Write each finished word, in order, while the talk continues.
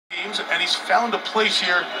games, and he's found a place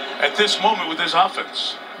here at this moment with his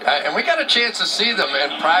offense. And we got a chance to see them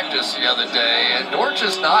in practice the other day, and Dortch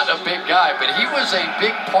is not a big guy, but he was a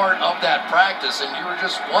big part of that practice, and you were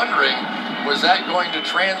just wondering, was that going to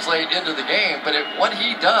translate into the game? But what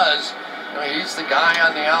he does, he's the guy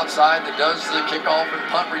on the outside that does the kickoff and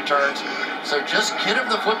punt returns, so just get him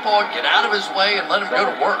the football, get out of his way, and let him go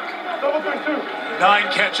to work. 9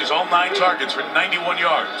 catches, all 9 targets for 91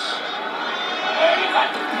 yards.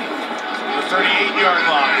 The 38-yard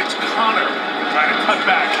line, it's Connor trying to cut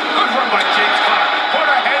back. Good run by James Connor. Put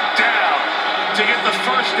her head down to get the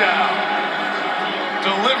first down.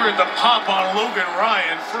 Delivered the pop on Logan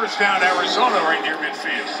Ryan. First down, Arizona right near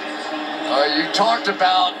midfield. You talked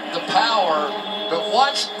about the power, but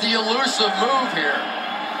watch the elusive move here.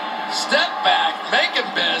 Step back, make him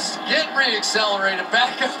miss, get re-accelerated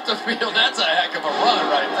back up the field. That's a heck of a run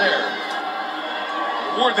right there.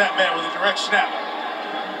 Reward that man with a direct snap.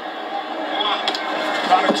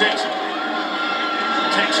 Connor takes it.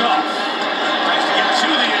 Takes off. Tries to get to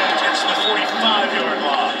the edge. Gets to the 45-yard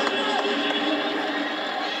line.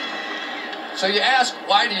 So you ask,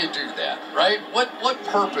 why do you do that, right? What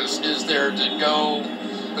purpose is there to go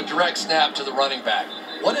the direct snap to the running back?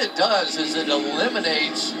 What it does is it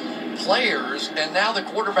eliminates players, and now the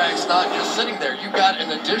quarterback's not just sitting there. You've got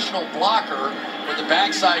an additional blocker with the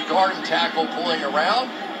backside guard and tackle pulling around,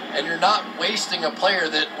 and you're not wasting a player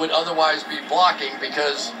that would otherwise be blocking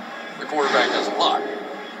because the quarterback doesn't block.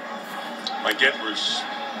 Mike Edwards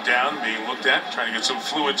down, being looked at, trying to get some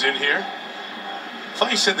fluids in here. I thought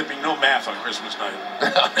you said there'd be no math on Christmas night.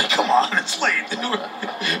 I mean, come on, it's late.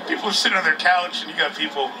 People are sitting on their couch, and you got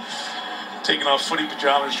people taking off footy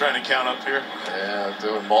pajamas trying to count up here. Yeah,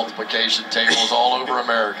 doing multiplication tables all over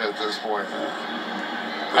America at this point.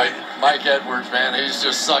 Mike Edwards, man, he's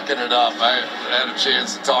just sucking it up. I had a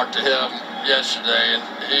chance to talk to him yesterday, and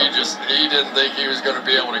he didn't think he was going to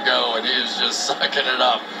be able to go, and he is just sucking it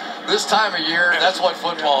up. This time of year, that's what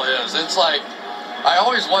football is. It's like, I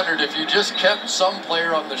always wondered if you just kept some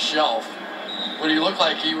player on the shelf, would he look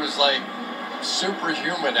like he was like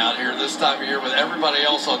superhuman out here this time of year with everybody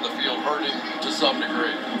else on the field hurting to some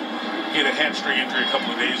degree? He had a hamstring injury a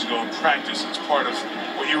couple of days ago in practice. It's part of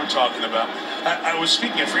what you were talking about. I was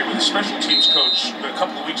speaking at Freeman, the special teams coach, a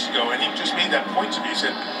couple of weeks ago, and he just made that point to me. He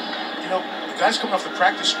said, the guy's coming off the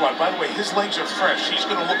practice squad. By the way, his legs are fresh. He's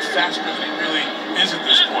going to look faster than he really is at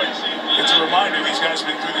this point. It's a reminder these guys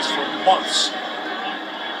have been through this for months.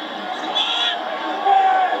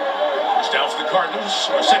 First down for the Cardinals,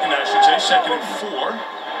 or second down, I should say, 2nd and 4,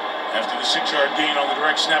 after the 6-yard gain on the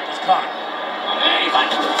direct snap with Connor. There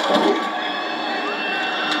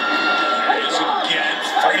he is again,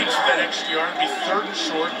 fighting for that extra yard. It'll be 3rd and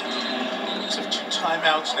short. Let's have 2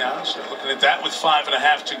 timeouts now. Start looking at that with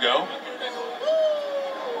 5.5 to go.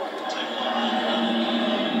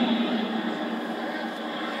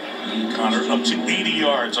 Connor up to 80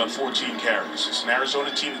 yards on 14 carries. It's an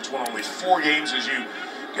Arizona team that's won only 4 games. As you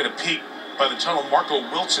get a peek by the tunnel, Marco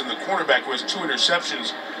Wilson, the cornerback, who has 2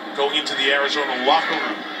 interceptions going into the Arizona locker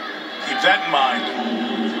room. Keep that in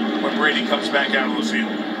mind when Brady comes back out on the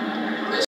field.